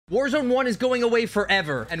Warzone 1 is going away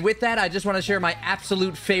forever. And with that, I just want to share my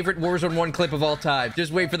absolute favorite Warzone 1 clip of all time.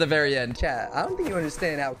 Just wait for the very end. Chat, I don't think you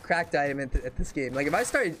understand how cracked I am at this game. Like, if I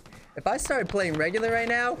started playing regular right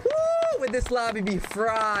now, woo, would this lobby be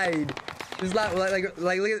fried? This lobby,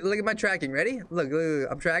 look at my tracking. Ready? Look,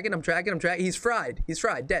 I'm tracking. He's fried. He's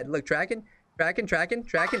fried. Dead. Look, tracking, dead.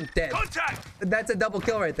 Contact! That's a double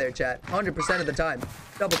kill right there, chat. 100% of the time.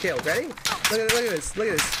 Double kill. Ready? Look at this. Look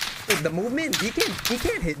at this. Look, the movement. He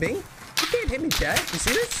can't hit me. He can't hit me, chat. You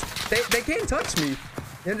see this? They can't touch me.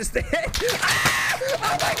 You understand? Ah!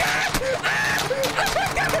 Oh my god! Ah! Oh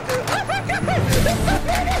my god! Oh my god!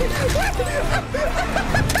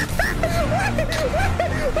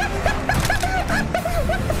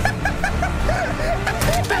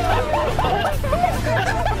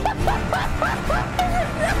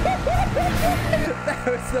 That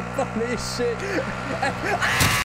was the funniest shit